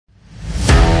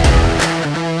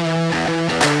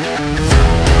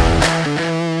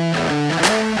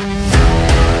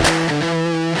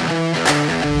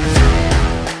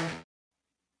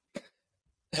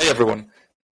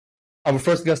Our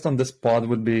first guest on this pod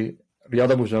would be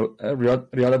Riyad Abou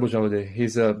Jaoudeh.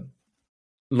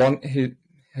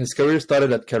 His career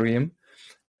started at Careem.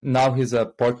 Now he's a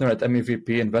partner at MEVP,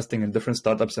 investing in different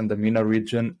startups in the MENA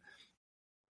region.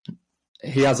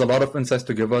 He has a lot of insights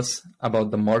to give us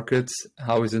about the markets,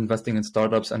 how he's investing in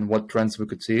startups, and what trends we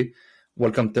could see.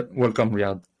 Welcome,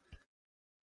 Riyad.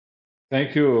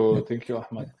 Thank you,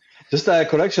 Ahmed. Just a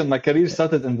correction: my career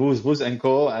started in Booz &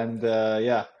 Co. And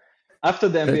after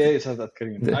the MBA, it started at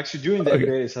Careem. Actually, during the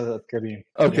MBA, it started at Careem.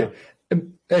 Okay. Yeah.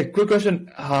 Hey, quick question: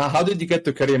 how did you get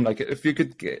to Careem? Like, if you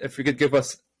could give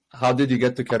us, how did you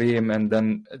get to Careem, and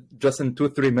then just in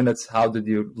 2-3 minutes, how did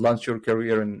you launch your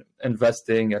career in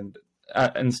investing and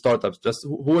in startups? Just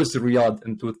who is Riyad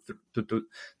in 2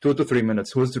 to 3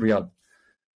 minutes? Who is Riyad?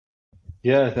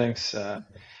 Yeah, thanks.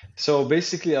 So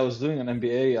basically, I was doing an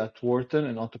MBA at Wharton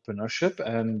in entrepreneurship,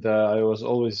 and I was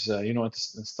always,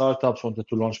 in startups, wanted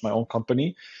to launch my own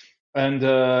company. And,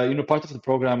 part of the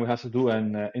program, we have to do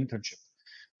an internship,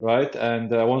 right?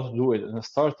 And I wanted to do it in a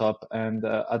startup. And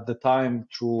at the time,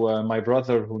 through my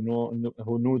brother, who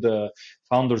knew the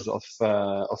founders of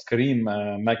Careem,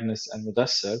 Magnus and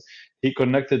Mudassir, he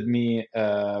connected me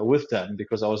with them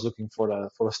because I was looking for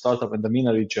a startup in the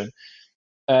MENA region.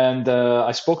 And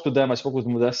I spoke to them. I spoke with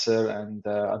Mudassir, and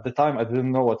at the time I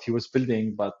didn't know what he was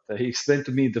building, but he explained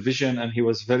to me the vision, and he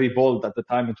was very bold at the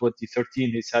time. In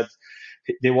 2013, he said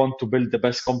they want to build the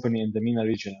best company in the MENA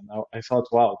region. And I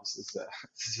thought, wow, this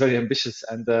is very ambitious.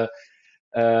 And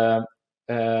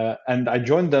I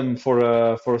joined them for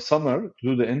a summer to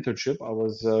do the internship. I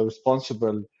was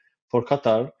responsible for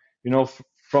Qatar.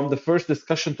 From the first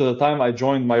discussion to the time I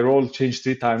joined, my role changed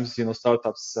 3 times.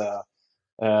 Startups.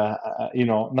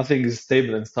 Nothing is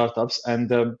stable in startups,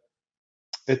 and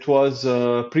it was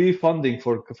pre-funding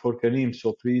for Careem,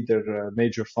 so pre their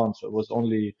major funds. So it was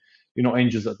only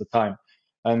angels at the time,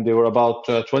 and there were about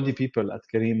 20 people at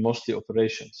Careem, mostly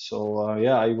operations. So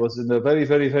I was in the very,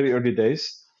 very, very early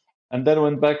days, and then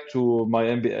went back to my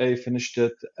MBA, finished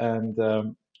it, and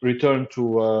returned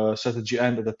to Strategy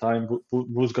End at the time.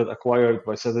 Booz got acquired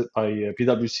by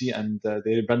PwC, and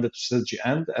they rebranded to Strategy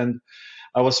End, and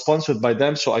I was sponsored by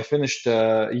them, so I finished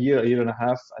a year and a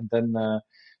half, and then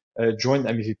joined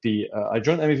MEVP. I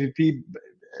joined MEVP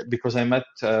because I met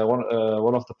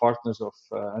one of the partners of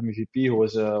MEVP, who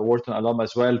was a Wharton alum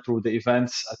as well, through the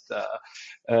events at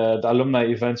the alumni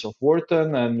events of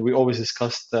Wharton, and we always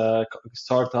discussed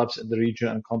startups in the region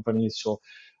and companies. So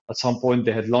at some point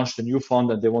they had launched a new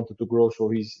fund and they wanted to grow. So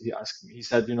he asked me, he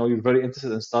said, you're very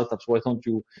interested in startups. Why don't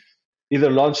you either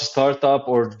launch a startup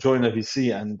or join a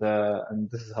VC, and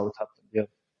this is how it happened. Yeah.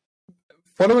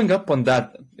 Following up on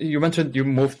that, you mentioned you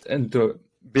moved into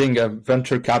being a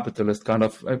venture capitalist, kind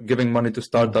of giving money to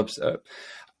startups.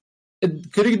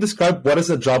 Could you describe what is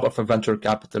the job of a venture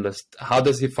capitalist? How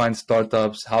does he find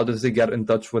startups? How does he get in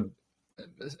touch with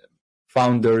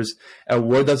founders?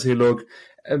 Where does he look?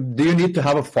 Do you need to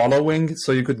have a following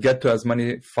so you could get to as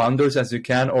many founders as you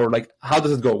can, or like how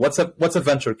does it go? What's a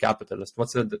venture capitalist?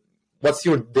 What's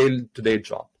your day-to-day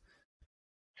job?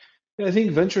 Yeah, I think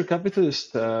venture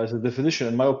capitalist, as a definition,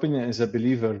 in my opinion, is a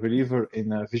believer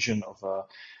in a vision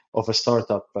of a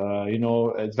startup.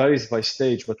 It varies by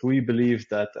stage, but we believe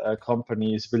that a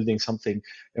company is building something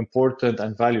important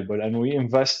and valuable, and we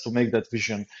invest to make that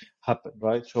vision happen,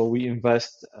 right? So we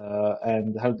invest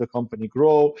and help the company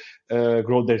grow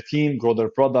their team, grow their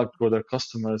product, grow their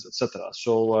customers, etc.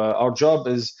 So our job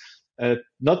is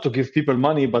not to give people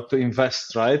money, but to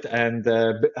invest, right? And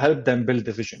help them build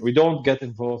the vision. We don't get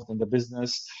involved in the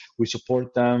business. We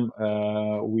support them.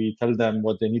 We tell them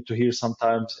what they need to hear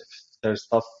sometimes if there's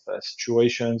tough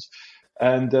situations.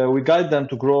 And we guide them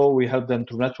to grow. We help them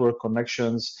to network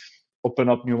connections, open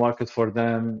up new markets for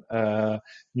them,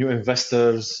 new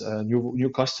investors, new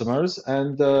customers,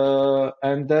 and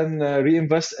then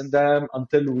reinvest in them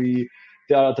until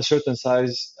they are at a certain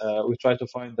size. We try to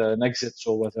find an exit,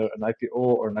 so whether an IPO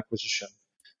or an acquisition,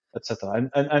 etc.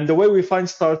 And the way we find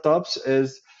startups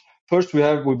is, first we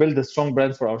build a strong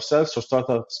brand for ourselves, so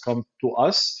startups come to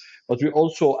us. But we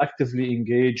also actively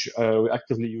engage. We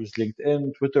actively use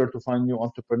LinkedIn, Twitter to find new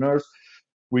entrepreneurs.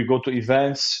 We go to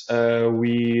events.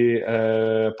 We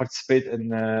participate in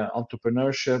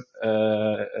entrepreneurship,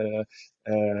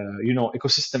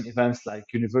 ecosystem events like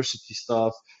university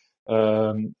stuff,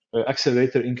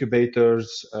 accelerator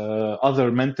incubators, other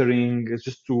mentoring,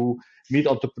 just to meet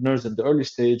entrepreneurs in the early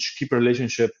stage, keep a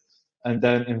relationship, and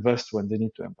then invest when they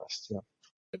need to invest. Yeah.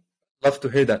 Love to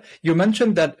hear that. You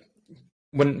mentioned that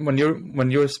when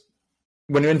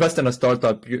you invest in a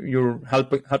startup, you're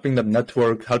helping them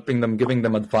network, helping them, giving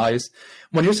them advice.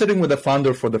 When you're sitting with a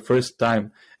founder for the first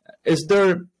time, is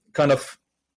there kind of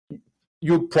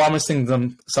you promising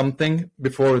them something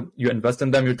before you invest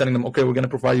in them? You're telling them, okay, we're going to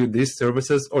provide you these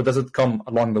services, or does it come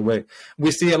along the way?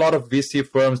 We see a lot of VC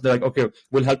firms, they're like, okay,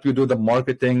 we'll help you do the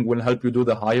marketing, we'll help you do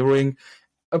the hiring.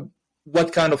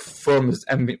 What kind of firm is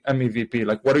MEVP?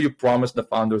 Like, what do you promise the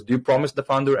founders? Do you promise the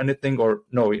founder anything, or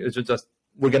no, it's just,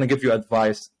 we're going to give you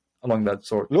advice along that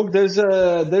sort? Look, there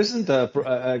isn't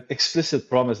a explicit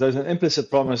promise. There's an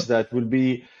implicit promise that will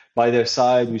be by their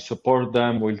side. We support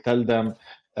them. We'll tell them,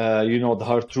 the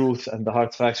hard truth and the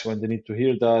hard facts when they need to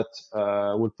hear that.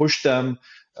 We'll push them.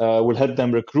 We'll help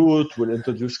them recruit. We'll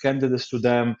introduce candidates to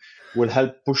them. We'll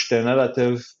help push their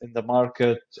narrative in the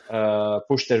market,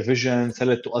 push their vision, sell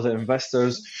it to other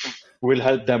investors. We'll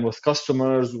help them with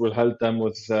customers. We'll help them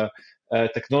with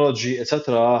technology,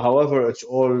 etc. However, it's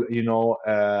all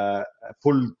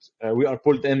pulled. We are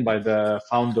pulled in by the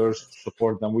founders to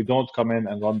support them. We don't come in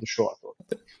and run the show at all.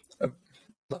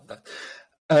 Love that.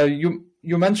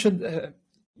 You mentioned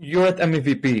you're at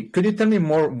MEVP. Could you tell me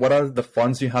more? What are the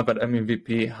funds you have at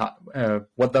MEVP?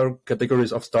 What are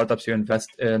categories of startups you invest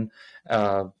in?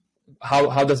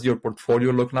 How does your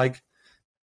portfolio look like?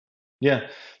 Yeah.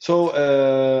 So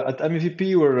at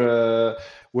MEVP,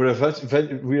 we're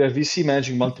a VC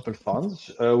managing multiple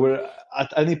funds. We're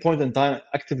at any point in time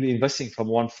actively investing from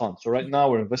one fund. So right now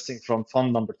we're investing from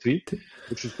fund number 3,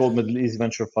 which is called Middle East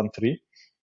Venture Fund 3.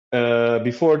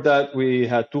 Before that, we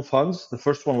had 2 funds. The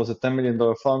first one was a $10 million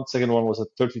fund. Second one was a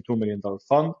 $32 million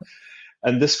fund.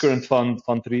 And this current fund,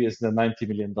 Fund 3, is the $90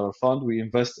 million fund. We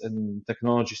invest in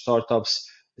technology startups,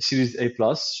 Series A+,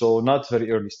 so not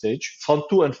very early stage. Fund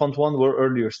 2 and Fund 1 were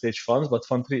earlier stage funds, but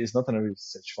Fund 3 is not an early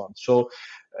stage fund. So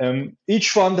each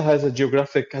fund has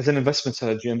an investment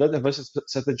strategy, and that investment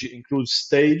strategy includes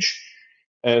stage,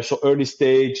 so early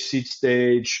stage, seed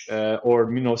stage,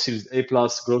 or Series A+,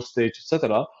 growth stage,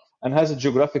 etc., and has a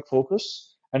geographic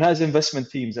focus and has investment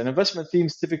themes. And investment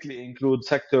themes typically include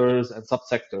sectors and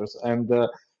subsectors. And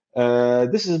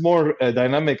this is more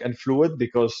dynamic and fluid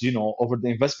because, over the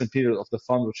investment period of the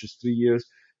fund, which is 3 years,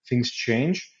 things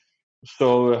change.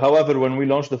 So, however, when we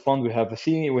launch the fund, we have a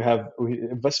theme, we have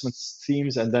investment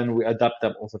themes, and then we adapt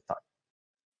them over time.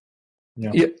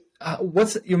 Yeah.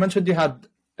 You mentioned you had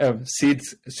seed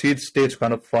stage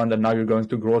kind of fund, and now you're going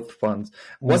to growth funds.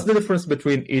 What's the difference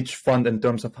between each fund in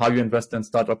terms of how you invest in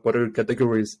startup? What are your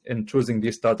categories in choosing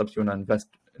these startups you want to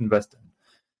invest in?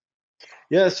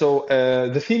 Yeah, so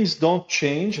the themes don't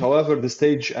change. However, the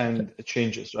stage and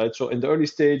changes, right? So in the early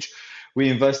stage, we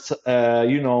invest,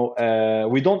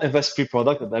 we don't invest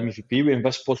pre-product at MEVP. We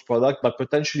invest post-product, but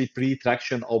potentially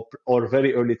pre-traction or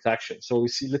very early traction. So we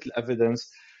see little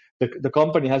evidence. The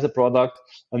company has a product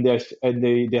and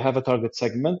they have a target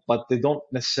segment, but they don't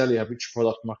necessarily have reached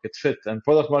product market fit. And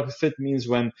product market fit means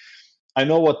when I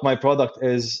know what my product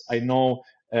is, I know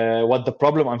what the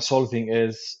problem I'm solving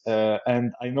is,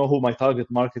 and I know who my target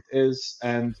market is,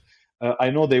 and I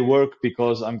know they work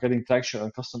because I'm getting traction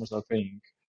and customers are paying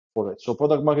for it. So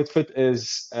product market fit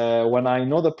is when I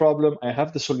know the problem, I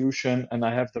have the solution, and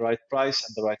I have the right price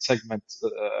and the right segment,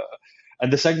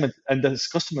 and the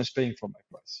customer is paying for my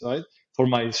price, right? For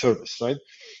my service, right?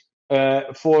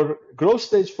 For growth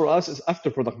stage for us is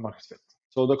after product market fit.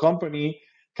 So the company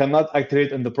cannot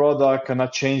iterate in the product,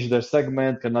 cannot change their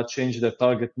segment, cannot change their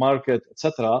target market,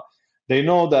 etc. They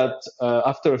know that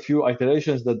after a few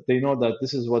iterations that they know that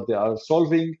this is what they are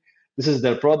solving, this is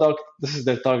their product, this is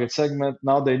their target segment.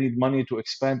 Now they need money to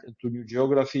expand into new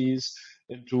geographies,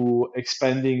 into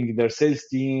expanding their sales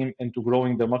team, into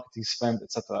growing their marketing spend,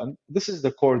 etc. And this is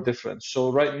the core difference. So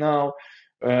right now,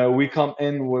 we come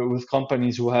in with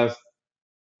companies who have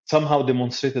somehow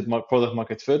demonstrated product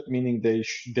market fit, meaning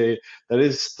there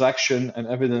is traction and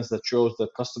evidence that shows that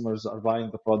customers are buying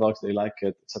the product, they like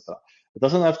it, etc. It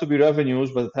doesn't have to be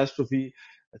revenues, but it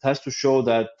has to show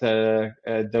that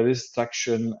there is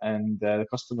traction and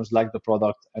customers like the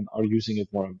product and are using it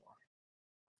more and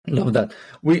more. Love that.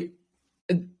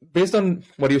 Based on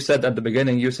what you said at the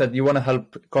beginning, you said you want to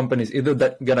help companies either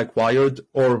that get acquired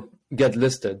or get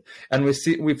listed. And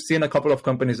we've seen a couple of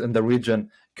companies in the region.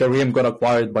 Careem got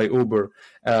acquired by Uber.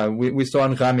 We saw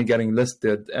Anghami getting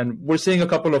listed. And we're seeing a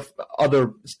couple of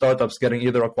other startups getting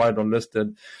either acquired or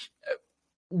listed.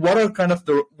 What are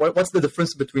what's the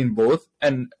difference between both?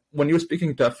 And when you're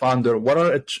speaking to a founder, what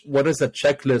is a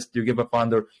checklist you give a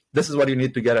founder? This is what you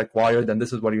need to get acquired, and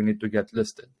this is what you need to get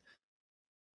listed.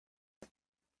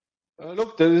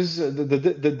 Look, there is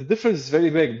the difference is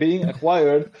very big. Being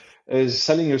acquired is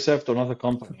selling yourself to another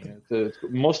company.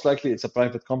 Most likely, it's a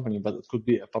private company, but it could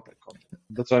be a public company.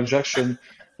 The transaction,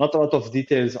 not a lot of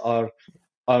details are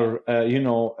are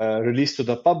released to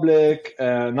the public.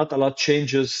 Not a lot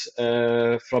changes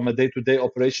from a day-to-day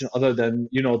operation, other than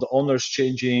the owners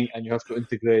changing and you have to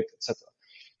integrate, etc.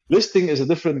 Listing is a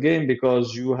different game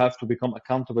because you have to become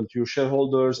accountable to your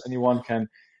shareholders. Anyone can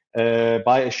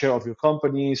buy a share of your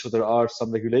company, so there are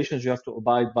some regulations you have to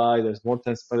abide by. There's more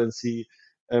transparency,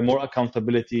 more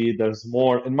accountability. There's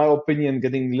more, in my opinion,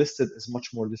 getting listed is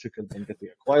much more difficult than getting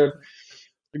acquired.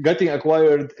 Getting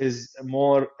acquired is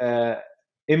more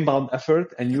inbound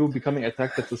effort, and you becoming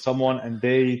attracted to someone, and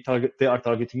they are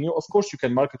targeting you. Of course, you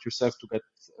can market yourself to get,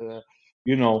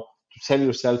 to sell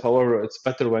yourself. However, it's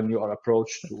better when you are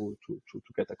approached to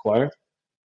get acquired.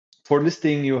 For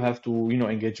listing, you have to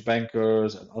engage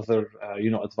bankers and other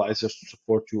advisors to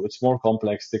support you. It's more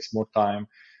complex, takes more time,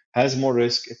 has more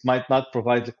risk. It might not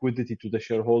provide liquidity to the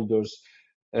shareholders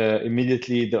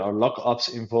immediately. There are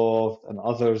lockups involved and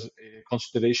other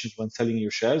considerations when selling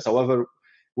your shares. However,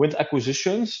 with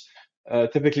acquisitions,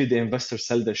 typically the investors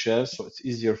sell their shares, so it's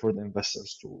easier for the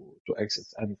investors to exit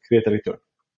and create a return.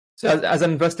 So as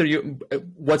an investor,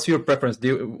 what's your preference?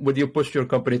 Would you push your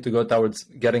company to go towards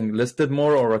getting listed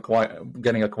more or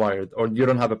getting acquired, or you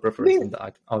don't have a preference in the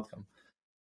outcome?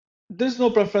 There's no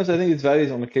preference. I think it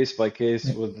varies on a case by case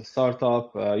with the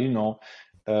startup,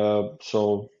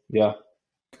 so yeah.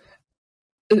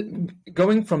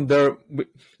 Going from there,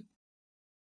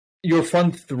 your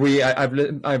fund 3,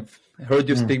 I've heard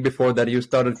you speak before that you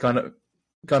started kind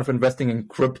of investing in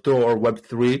crypto or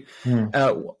Web3.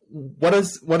 What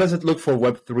does it look for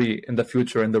Web3 in the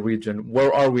future in the region?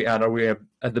 Where are we at? Are we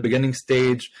at the beginning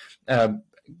stage,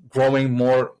 growing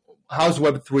more? How's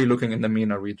Web3 looking in the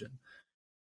MENA region?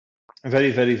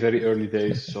 Very, very, very early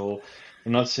days. So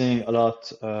I'm not seeing a lot.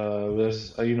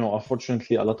 There's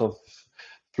unfortunately a lot of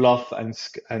fluff and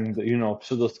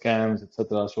pseudo scams,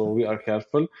 etc. So we are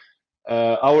careful.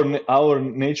 Our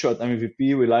nature at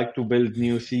MEVP, we like to build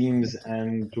new themes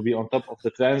and to be on top of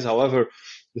the trends. However,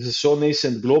 this is so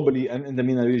nascent globally and in the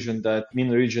MENA region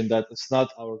that it's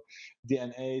not our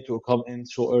DNA to come in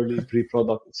so early,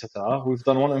 pre-product, etc. We've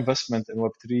done one investment in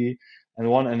Web3 and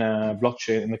one in a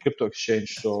blockchain, in a crypto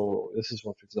exchange. So this is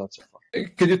what we've done so far.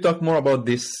 Could you talk more about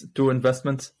these 2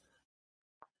 investments?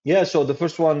 Yeah, so the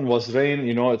first one was Rain.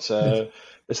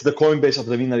 It's the Coinbase of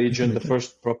the MENA region, the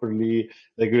first properly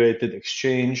regulated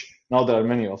exchange. Now there are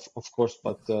many, of course,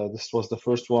 but this was the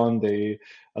first one. They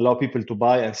allow people to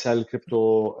buy and sell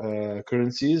crypto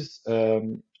currencies,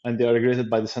 and they are regulated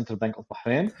by the Central Bank of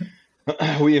Bahrain.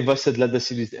 We invested, led the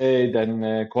Series A, then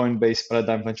Coinbase,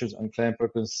 Paradigm Ventures, and Klein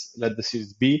Perkins led the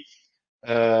Series B.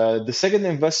 The second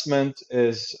investment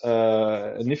is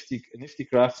Nifty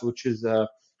Craft, which is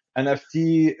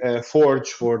NFT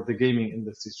forge for the gaming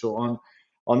industry. So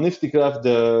on Nifty Craft,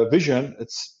 the vision,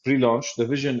 it's pre-launch. The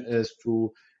vision is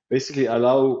to basically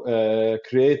allow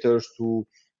creators to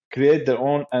create their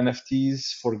own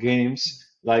NFTs for games,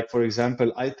 like, for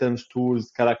example, items,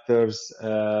 tools, characters,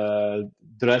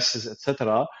 dresses,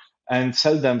 etc., and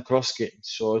sell them cross games.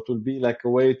 So it will be like a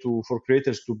way for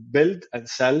creators to build and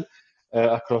sell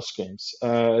across games.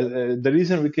 The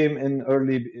reason we came in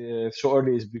so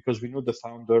early is because we knew the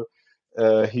founder.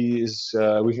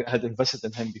 We had invested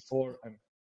in him before, and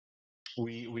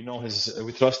we know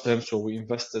we trust him, so we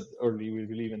invested early. We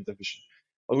believe in the vision,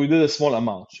 but we did a small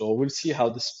amount, so we'll see how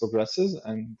this progresses,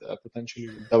 and potentially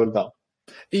we'll double down.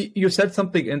 You said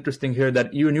something interesting here,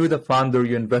 that you knew the founder,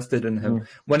 you invested in him.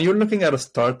 When you're looking at a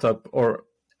startup, or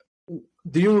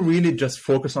do you really just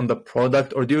focus on the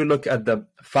product, or do you look at the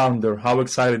founder, how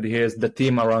excited he is, the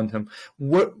team around him?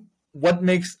 What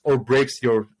makes or breaks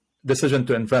your decision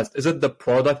to invest? Is it the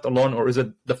product alone, or is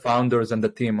it the founders and the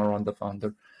team around the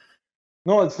founder?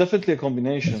 No, it's definitely a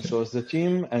combination. So it's the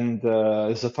team, and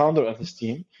it's the founder and his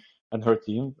team and her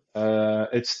team.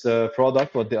 It's the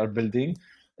product, what they are building.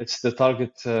 It's the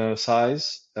target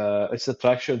size. It's the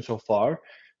traction so far.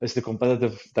 It's the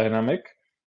competitive dynamic.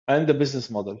 And the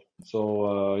business model.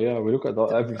 So we look at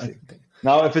everything.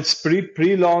 Now, if it's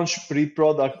pre-launch,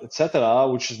 pre-product, etc.,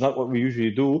 which is not what we usually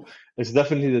do, it's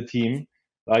definitely the team,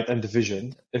 right, and the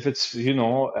vision. If it's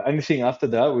anything after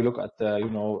that, we look at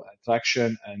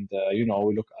traction, and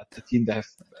we look at the team they have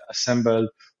assembled,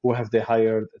 who have they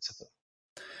hired, etc.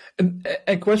 And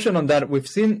a question on that: we've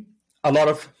seen a lot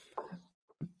of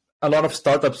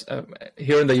startups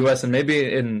here in the US and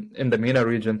maybe in the MENA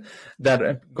region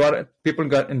that people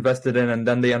got invested in, and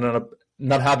then they ended up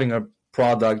not having a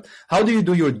product. How do you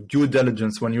do your due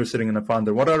diligence when you're sitting in a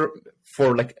founder? What are,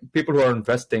 for like people who are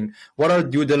investing, what are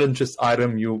due diligence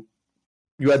items you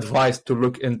advise to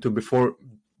look into before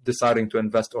deciding to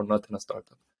invest or not in a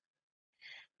startup?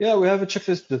 Yeah, we have a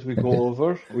checklist that we go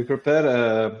over. We prepare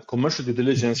a commercial due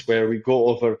diligence where we go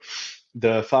over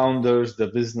the founders, the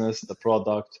business, the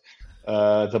product,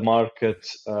 the market,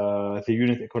 the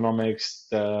unit economics,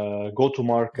 the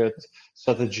go-to-market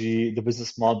strategy, the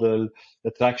business model, the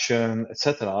traction,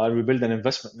 etc. And we build an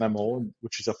investment memo,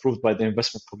 which is approved by the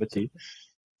investment committee.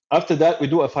 After that, we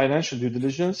do a financial due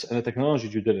diligence and a technology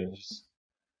due diligence.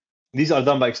 These are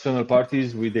done by external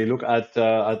parties. They look at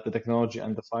the technology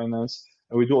and the finance.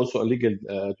 And we do also a legal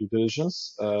due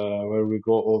diligence where we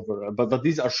go over, but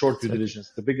these are short due diligence.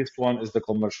 The biggest one is the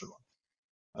commercial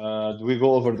one. We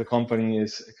go over the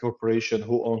company's corporation,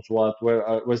 who owns what,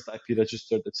 where's the IP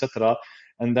registered, etc.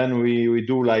 And then we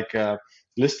do like a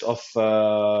list of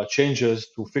changes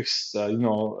to fix.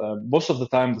 Most of the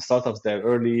time the startups they're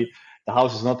early. The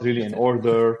house is not really in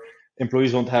order.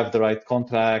 Employees don't have the right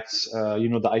contracts.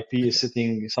 The IP is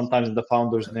sitting sometimes in the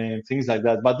founder's name, things like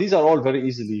that. But these are all very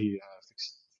easily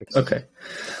fixed. Okay.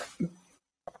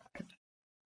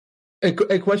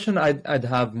 A question I'd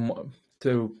have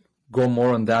to go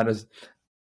more on that is,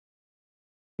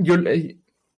 to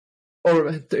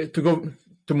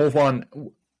move on.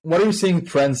 What are you seeing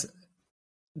trends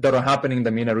that are happening in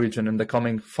the MENA region in the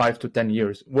coming 5 to 10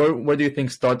 years? Where do you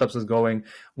think startups is going?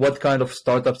 What kind of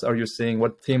startups are you seeing?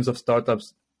 What themes of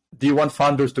startups do you want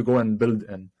founders to go and build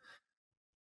in?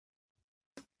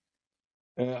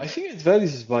 I think it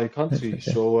varies by country.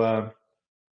 So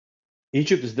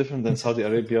Egypt is different than Saudi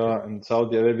Arabia, and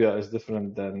Saudi Arabia is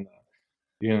different than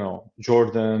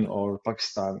Jordan or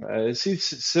Pakistan. See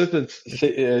certain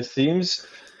themes.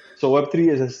 So Web3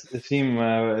 is a theme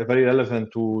very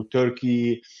relevant to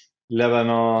Turkey,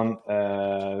 Lebanon,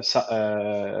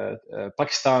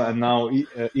 Pakistan, and now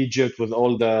Egypt, with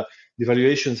all the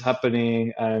devaluations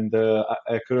happening and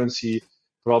currency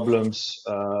problems,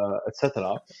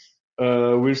 etc.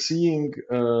 We're seeing,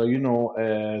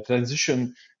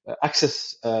 transition,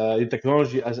 access in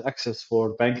technology as access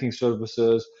for banking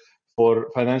services, for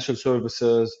financial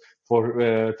services,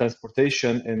 for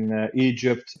transportation in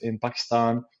Egypt, in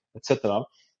Pakistan, etc.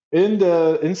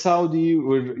 In Saudi,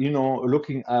 we're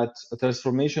looking at a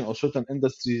transformation of certain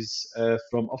industries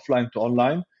from offline to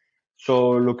online.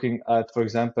 So looking at, for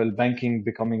example, banking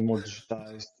becoming more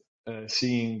digitized,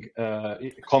 seeing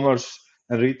commerce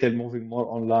and retail moving more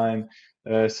online,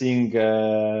 seeing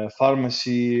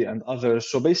pharmacy and others.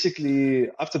 So basically,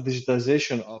 after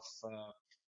digitization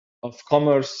of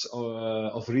commerce,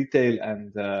 of retail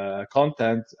and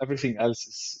content, everything else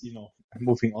is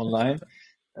moving online.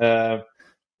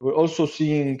 We're also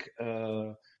seeing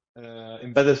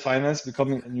embedded finance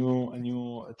becoming a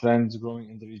new trend growing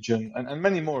in the region, and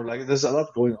many more. Like, there's a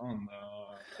lot going on.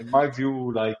 In my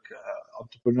view,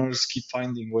 entrepreneurs keep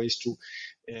finding ways to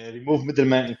remove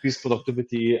middlemen, increase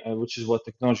productivity, which is what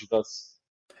technology does.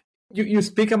 You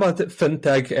speak about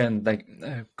fintech and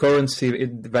currency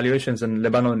valuations in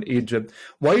Lebanon and Egypt.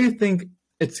 Why do you think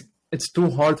it's too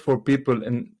hard for people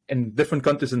in different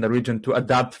countries in the region to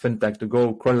adapt fintech, to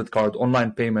go credit card,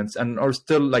 online payments, and are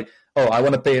still like, oh, I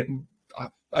want to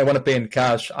pay in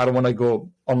cash. I don't want to go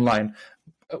online.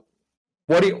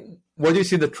 Where do you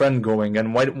see the trend going,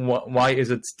 and why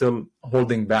is it still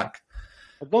holding back?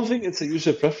 I don't think it's a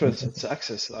user preference. It's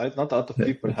access, right? Not a lot of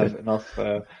people have enough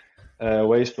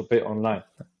ways to pay online,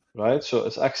 right? So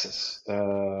it's access.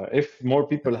 If more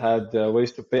people had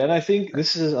ways to pay, and I think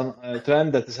this is a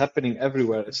trend that is happening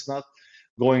everywhere. It's not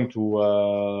going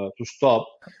to stop.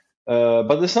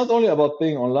 But it's not only about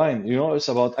paying online. It's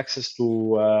about access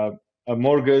to a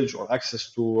mortgage, or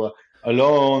access to a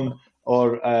loan,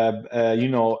 or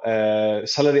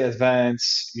salary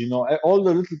advance. All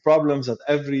the little problems that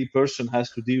every person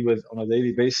has to deal with on a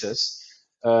daily basis,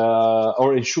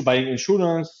 or buying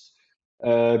insurance.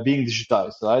 Being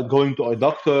digitized, right? Going to a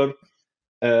doctor,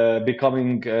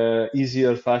 becoming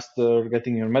easier, faster,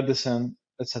 getting your medicine,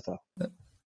 etc.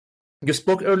 You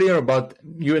spoke earlier about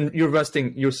you're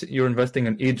investing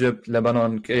in Egypt,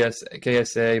 Lebanon,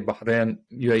 KSA, Bahrain,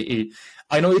 UAE.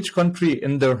 I know each country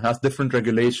in there has different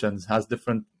regulations, has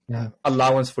different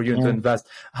allowance for you to invest.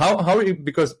 How are you?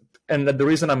 And the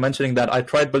reason I'm mentioning that, I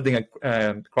tried building a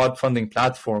crowdfunding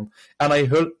platform, and I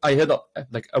hit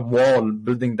a wall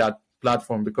building that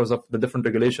platform because of the different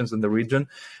regulations in the region.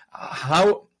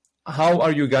 How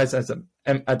are you guys at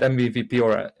MEVP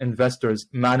or investors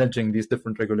managing these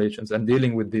different regulations and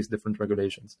dealing with these different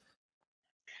regulations?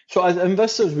 So as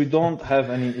investors, we don't have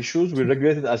any issues. We're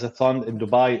regulated as a fund in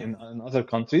Dubai and in other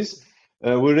countries.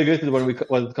 We're regulated when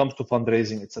it comes to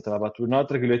fundraising, etc. But we're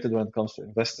not regulated when it comes to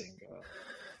investing.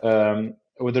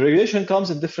 with the regulation comes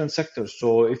in different sectors.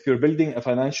 So if you're building a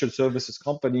financial services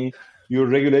company, you're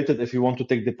regulated if you want to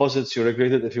take deposits, you're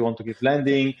regulated if you want to give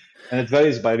lending, and it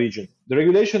varies by region. The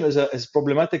regulation is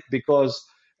problematic because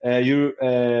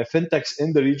fintechs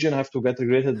in the region have to get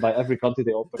regulated by every country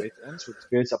they operate in, so it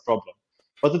creates a problem.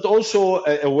 But it's also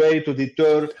a way to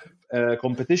deter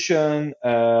competition,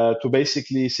 to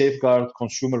basically safeguard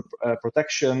consumer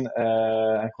protection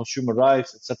and consumer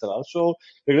rights, etc. So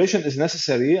regulation is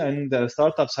necessary, and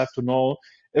startups have to know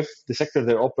if the sector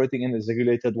they're operating in is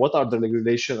regulated, what are the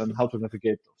regulations, and how to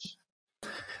navigate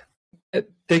those.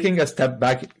 Taking a step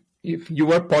back, you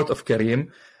were part of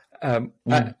Kareem.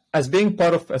 As being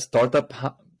part of a startup,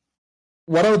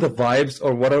 what are the vibes,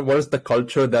 or what is the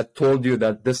culture that told you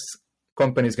that this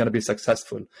company is going to be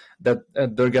successful, that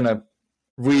they're going to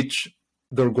reach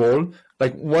their goal?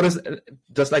 Like, what is,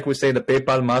 just like we say, the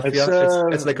PayPal mafia,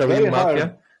 it's like a real mafia?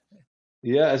 Hard.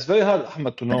 Yeah, it's very hard,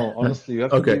 Ahmed, to know. Honestly, you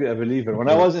have to be a believer. When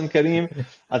I was in Kareem,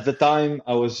 at the time,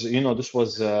 I was, this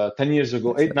was 10 years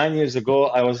ago, 9 years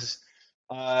ago,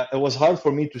 it was hard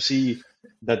for me to see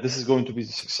that this is going to be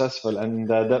successful. And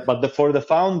but for the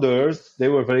founders, they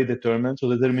were very determined. So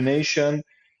determination,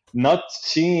 not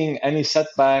seeing any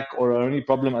setback or any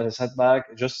problem as a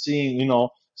setback, just seeing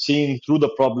through the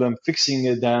problem,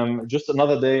 fixing them, just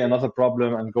another day, another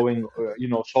problem, and going,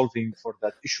 solving for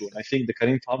that issue. And I think the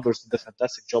Kareem founders did a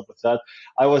fantastic job with that.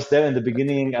 I was there in the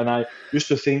beginning, and I used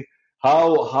to think,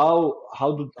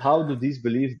 how do these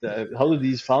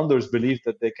founders believe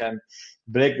that they can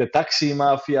break the taxi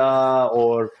mafia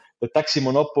or the taxi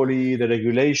monopoly, the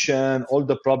regulation, all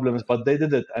the problems? But they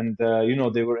did it, and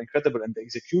they were incredible in the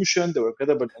execution. They were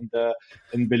incredible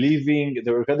in believing.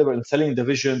 They were incredible in selling the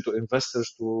vision to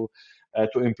investors, to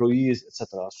employees,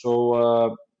 etc.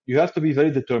 So you have to be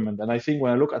very determined. And I think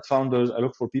when I look at founders, I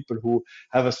look for people who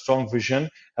have a strong vision,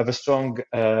 have a strong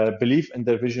belief in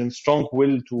their vision, strong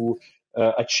will to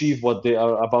achieve what they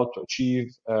are about to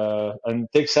achieve, and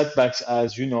take setbacks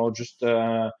as just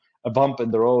a bump in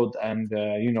the road, and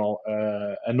a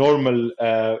normal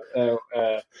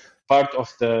part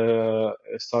of the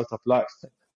startup life.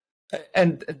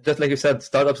 And just like you said,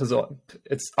 startups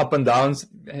it's up and downs.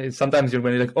 Sometimes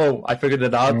you're like, oh, I figured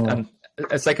it out, and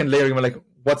a second later you're like,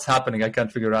 what's happening? I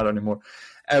can't figure it out anymore.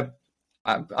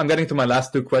 I'm getting to my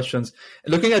last two questions.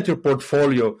 Looking at your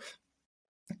portfolio,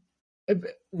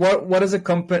 what is a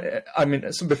company? I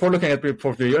mean, so before looking at your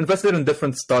portfolio, you invested in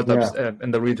different startups in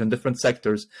the region, different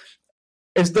sectors.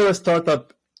 Is there a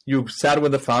startup you sat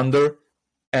with the founder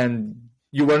and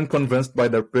you weren't convinced by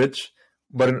their pitch,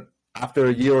 but after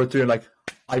a year or two, you're like,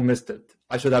 I missed it.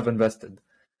 I should have invested.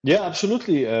 Yeah,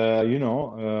 absolutely.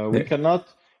 We cannot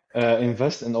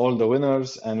invest in all the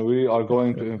winners, and we are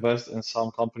going to invest in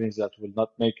some companies that will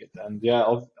not make it. And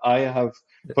I have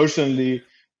personally,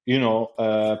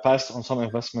 passed on some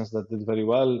investments that did very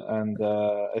well, and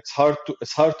it's hard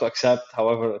to accept.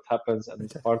 However, it happens, and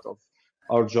it's part of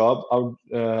our job.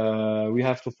 We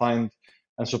have to find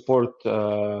and support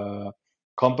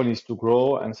companies to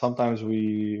grow, and sometimes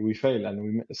we fail,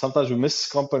 and sometimes we miss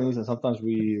companies, and sometimes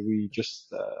we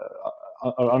just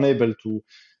are unable to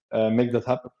make that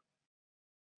happen.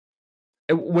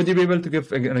 Would you be able to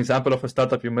give an example of a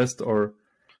startup you missed, or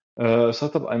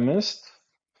startup I missed?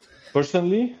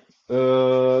 Personally,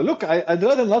 look, I'd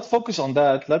rather not focus on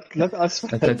that. Let us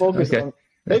focus on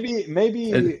maybe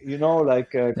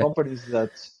companies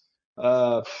that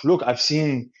look. I've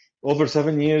seen over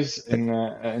 7 years in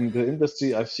the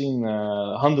industry. I've seen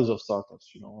hundreds of startups.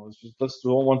 Just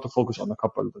don't want to focus on a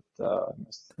couple that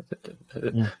missed.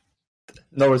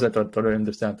 No worries, I totally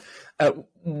understand.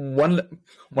 One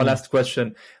last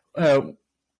question.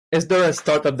 Is there a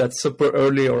startup that's super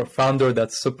early, or a founder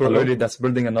that's super early that's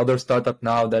building another startup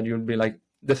now that you'll be like,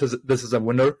 this is a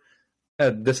winner,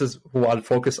 this is who I'll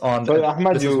focus on? Sorry,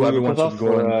 Ahmed, this is who everyone should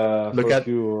go and look at. A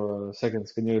few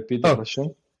seconds. Can you repeat the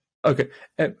question? Okay.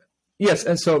 Yes,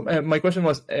 and so my question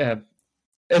was,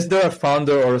 is there a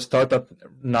founder or a startup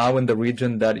now in the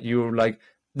region that you like,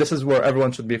 this is where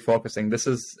everyone should be focusing? This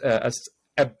is a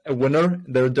winner.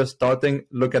 They're just starting.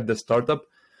 Look at the startup.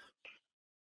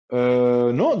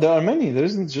 No, there are many. There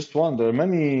isn't just one. There are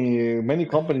many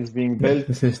companies being built.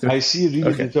 I see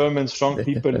really determined, strong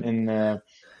people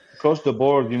across the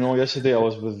board. Yesterday I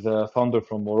was with the founder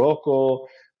from Morocco.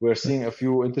 We're seeing a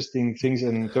few interesting things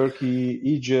in Turkey,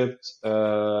 Egypt,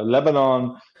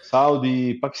 Lebanon,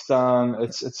 Saudi, Pakistan.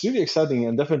 It's really exciting,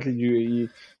 and definitely UAE.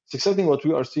 It's exciting what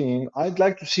we are seeing. I'd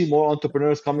like to see more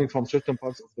entrepreneurs coming from certain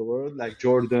parts of the world, like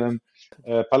Jordan,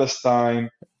 Palestine,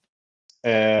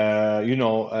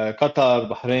 Qatar,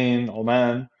 Bahrain,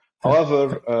 Oman.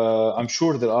 However, I'm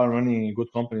sure there are many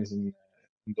good companies in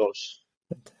those.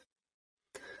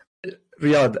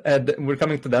 Riyad, and we're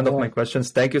coming to the end of my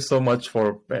questions. Thank you so much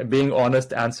for being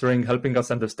honest, answering, helping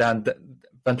us understand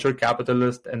venture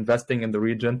capitalists investing in the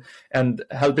region, and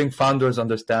helping founders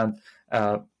understand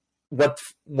what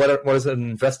is an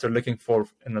investor looking for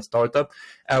in a startup.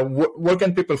 Where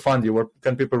can people find you? Where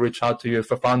can people reach out to you if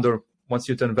a founder wants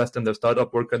you to invest in their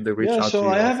startup? Where can they reach out to you? So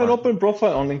I have an open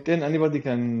profile on LinkedIn. Anybody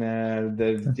can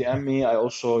DM me. I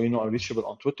also, I'm reachable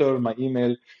on Twitter. My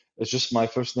email is just my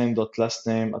first name dot last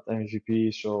name at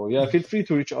MEVP. So yeah, feel free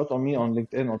to reach out on me on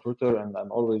LinkedIn or Twitter, and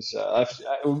I'm always.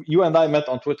 You and I met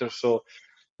on Twitter, so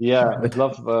yeah, would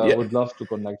love to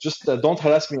connect. Just don't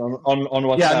harass me on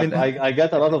WhatsApp. I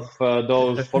get a lot of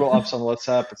those follow-ups on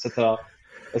WhatsApp, etc.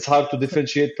 It's hard to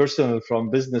differentiate personal from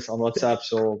business on WhatsApp,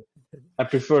 so I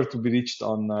prefer to be reached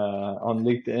on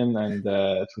LinkedIn and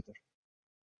Twitter.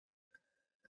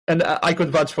 And I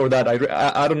could vouch for that.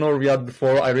 I don't know Riyad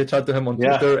before. I reached out to him on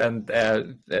Twitter, and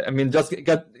just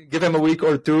give him a week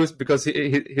or two because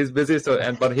he's busy.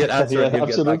 But he'll answer. He'll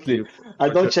absolutely. Get back to you. I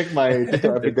don't check my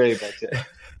Twitter every day, but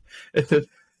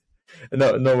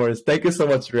no worries. Thank you so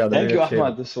much, Riyad. Thank you,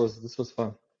 Ahmad. This was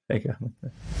fun. Thank you.